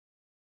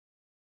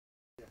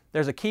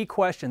There's a key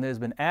question that has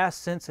been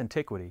asked since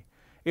antiquity.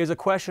 It is a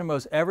question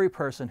most every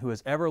person who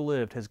has ever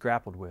lived has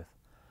grappled with.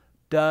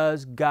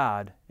 Does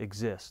God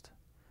exist?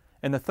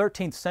 In the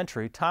 13th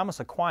century, Thomas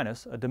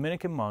Aquinas, a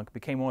Dominican monk,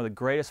 became one of the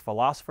greatest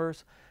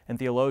philosophers and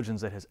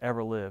theologians that has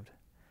ever lived.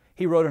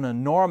 He wrote an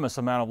enormous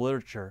amount of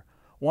literature.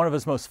 One of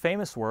his most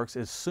famous works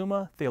is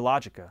Summa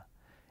Theologica.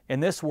 In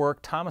this work,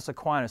 Thomas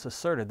Aquinas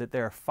asserted that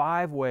there are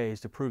 5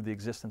 ways to prove the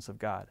existence of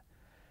God.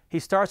 He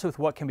starts with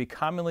what can be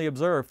commonly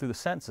observed through the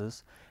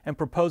senses and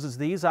proposes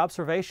these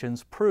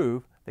observations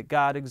prove that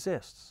God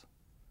exists.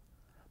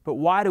 But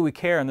why do we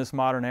care in this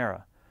modern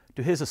era?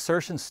 Do his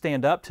assertions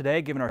stand up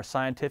today given our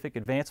scientific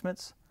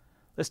advancements?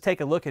 Let's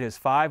take a look at his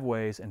 5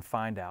 ways and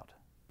find out.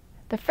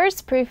 The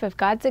first proof of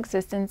God's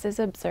existence is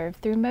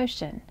observed through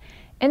motion.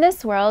 In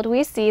this world,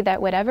 we see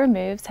that whatever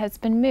moves has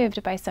been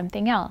moved by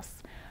something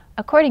else.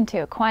 According to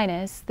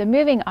Aquinas, the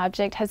moving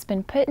object has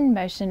been put in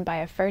motion by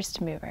a first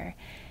mover.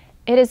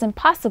 It is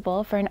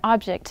impossible for an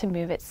object to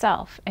move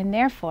itself, and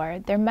therefore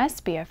there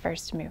must be a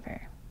first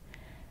mover.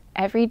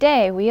 Every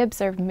day we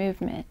observe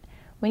movement.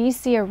 When you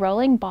see a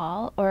rolling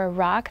ball or a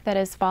rock that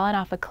has fallen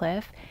off a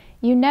cliff,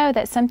 you know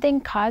that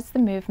something caused the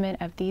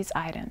movement of these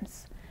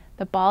items.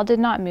 The ball did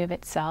not move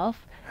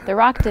itself. The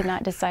rock did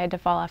not decide to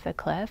fall off the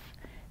cliff.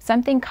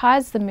 Something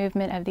caused the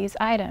movement of these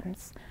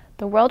items.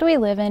 The world we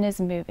live in is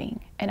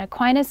moving, and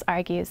Aquinas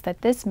argues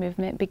that this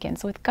movement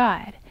begins with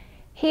God.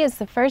 He is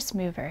the first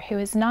mover who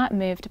is not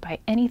moved by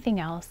anything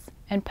else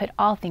and put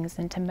all things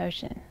into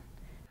motion.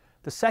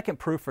 The second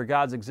proof for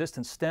God's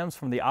existence stems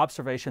from the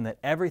observation that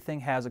everything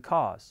has a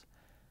cause.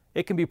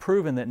 It can be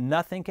proven that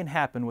nothing can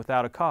happen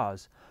without a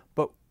cause.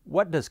 But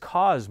what does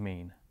cause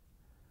mean?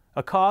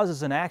 A cause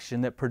is an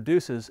action that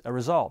produces a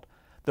result.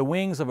 The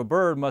wings of a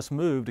bird must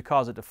move to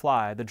cause it to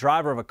fly. The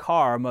driver of a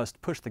car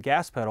must push the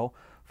gas pedal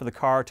for the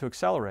car to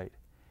accelerate.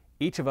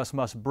 Each of us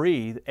must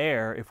breathe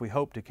air if we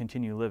hope to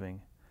continue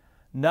living.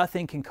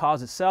 Nothing can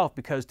cause itself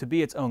because to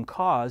be its own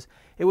cause,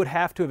 it would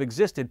have to have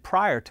existed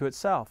prior to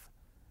itself.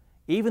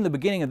 Even the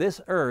beginning of this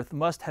earth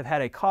must have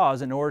had a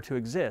cause in order to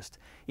exist.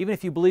 Even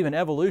if you believe in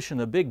evolution,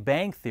 the Big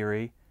Bang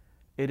Theory,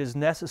 it is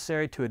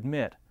necessary to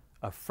admit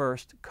a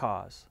first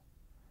cause.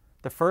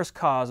 The first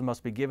cause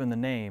must be given the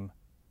name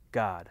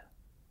God.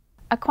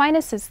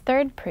 Aquinas'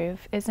 third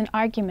proof is an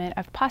argument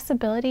of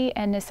possibility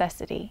and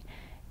necessity.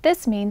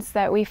 This means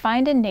that we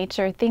find in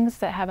nature things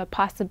that have a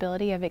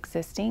possibility of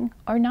existing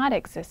or not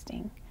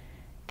existing.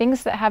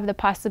 Things that have the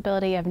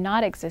possibility of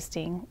not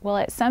existing will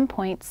at some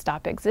point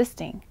stop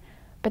existing.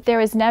 But there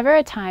was never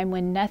a time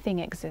when nothing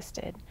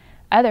existed.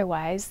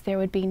 Otherwise, there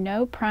would be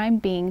no prime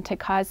being to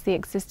cause the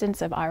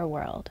existence of our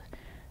world.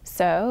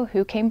 So,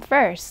 who came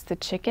first, the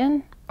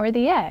chicken or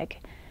the egg?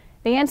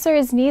 The answer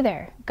is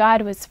neither.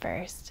 God was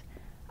first.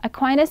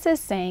 Aquinas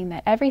is saying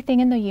that everything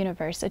in the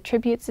universe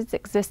attributes its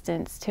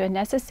existence to a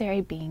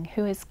necessary being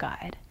who is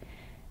God.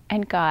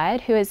 And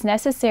God, who is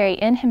necessary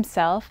in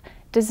himself,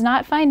 does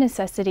not find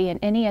necessity in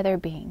any other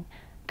being.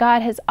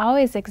 God has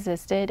always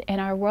existed, and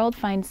our world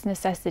finds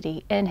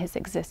necessity in his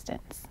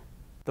existence.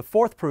 The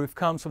fourth proof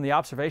comes from the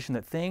observation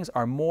that things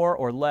are more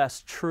or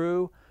less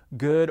true,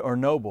 good, or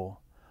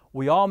noble.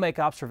 We all make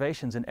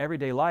observations in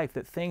everyday life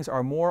that things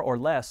are more or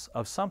less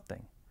of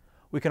something.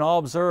 We can all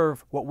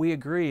observe what we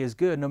agree is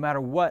good no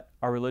matter what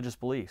our religious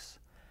beliefs.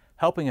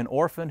 Helping an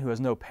orphan who has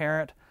no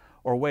parent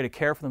or a way to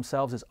care for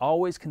themselves is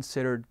always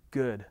considered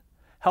good.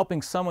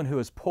 Helping someone who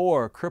is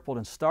poor, crippled,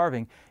 and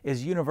starving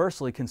is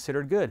universally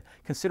considered good.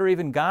 Consider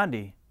even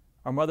Gandhi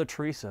or Mother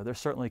Teresa. They're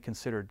certainly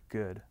considered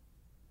good.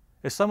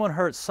 If someone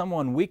hurts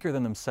someone weaker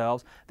than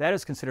themselves, that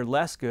is considered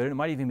less good, and it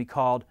might even be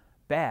called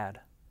bad.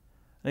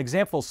 An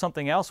example of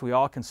something else we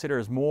all consider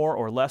as more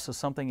or less of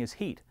something is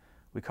heat.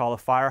 We call a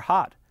fire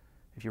hot.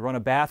 If you run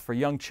a bath for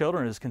young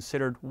children, it is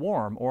considered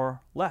warm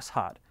or less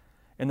hot.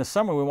 In the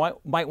summer, we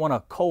might want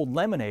a cold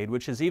lemonade,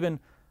 which is even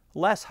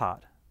less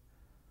hot.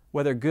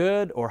 Whether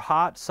good or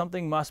hot,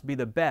 something must be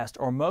the best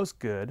or most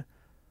good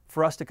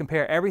for us to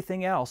compare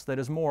everything else that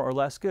is more or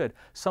less good.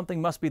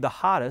 Something must be the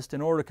hottest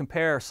in order to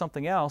compare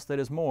something else that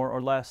is more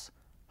or less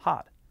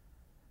hot.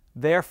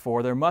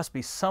 Therefore, there must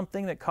be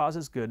something that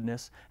causes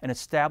goodness and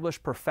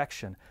established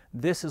perfection.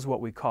 This is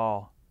what we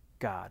call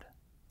God.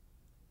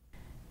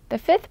 The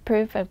fifth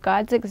proof of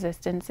God's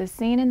existence is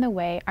seen in the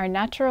way our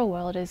natural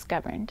world is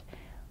governed.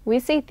 We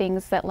see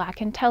things that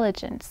lack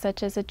intelligence,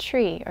 such as a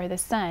tree or the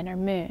sun or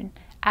moon,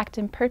 act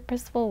in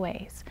purposeful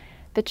ways.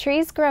 The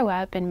trees grow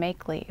up and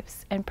make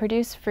leaves and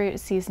produce fruit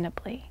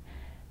seasonably.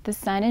 The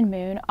sun and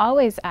moon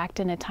always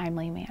act in a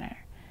timely manner.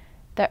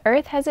 The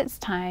earth has its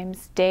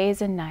times,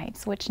 days and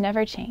nights, which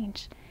never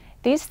change.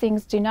 These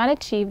things do not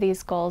achieve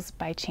these goals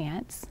by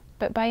chance,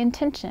 but by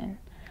intention.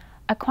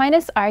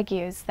 Aquinas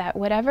argues that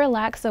whatever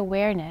lacks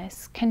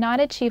awareness cannot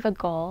achieve a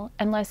goal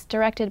unless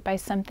directed by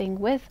something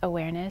with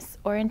awareness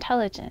or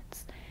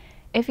intelligence.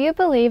 If you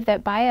believe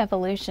that by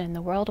evolution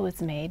the world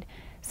was made,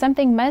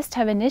 something must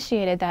have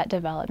initiated that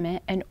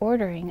development and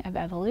ordering of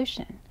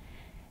evolution.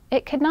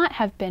 It could not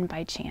have been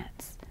by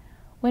chance.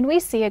 When we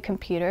see a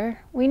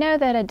computer, we know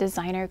that a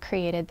designer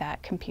created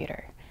that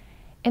computer.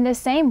 In the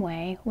same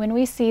way, when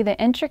we see the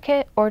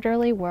intricate,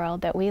 orderly world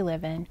that we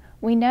live in,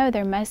 we know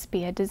there must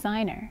be a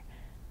designer.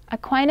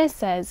 Aquinas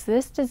says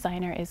this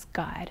designer is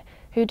God,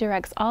 who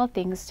directs all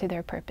things to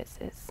their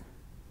purposes.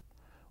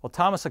 Well,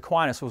 Thomas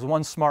Aquinas was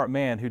one smart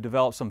man who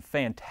developed some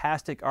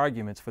fantastic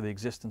arguments for the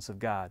existence of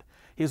God.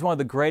 He was one of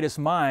the greatest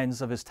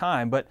minds of his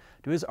time, but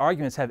do his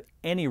arguments have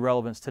any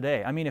relevance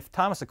today? I mean, if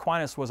Thomas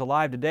Aquinas was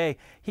alive today,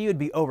 he would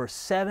be over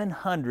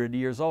 700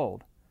 years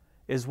old.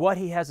 Is what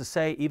he has to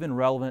say even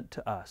relevant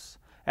to us?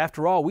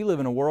 After all, we live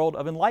in a world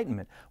of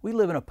enlightenment. We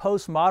live in a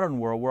postmodern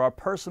world where our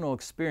personal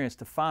experience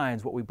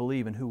defines what we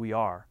believe and who we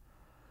are.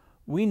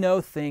 We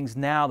know things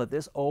now that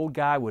this old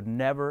guy would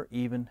never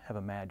even have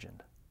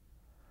imagined.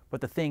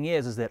 But the thing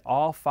is that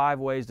all 5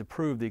 ways to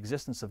prove the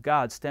existence of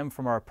God stem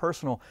from our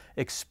personal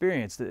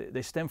experience.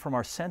 They stem from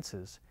our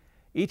senses.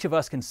 Each of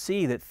us can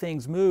see that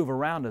things move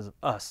around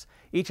us.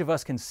 Each of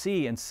us can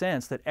see and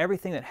sense that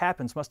everything that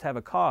happens must have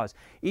a cause.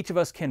 Each of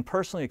us can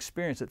personally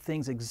experience that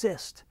things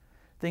exist.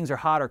 Things are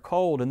hot or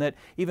cold, and that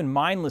even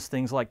mindless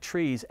things like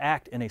trees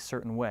act in a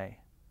certain way.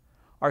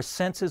 Our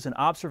senses and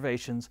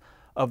observations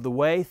of the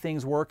way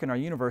things work in our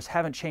universe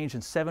haven't changed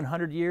in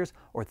 700 years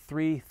or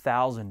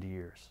 3,000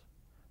 years.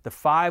 The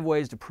 5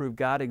 ways to prove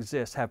God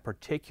exists have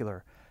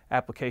particular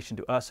application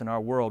to us in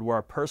our world where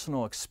our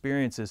personal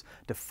experiences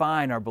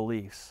define our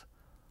beliefs.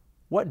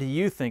 What do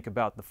you think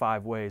about the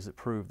 5 ways that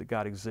prove that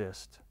God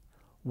exists?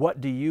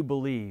 What do you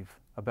believe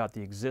about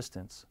the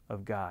existence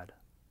of God?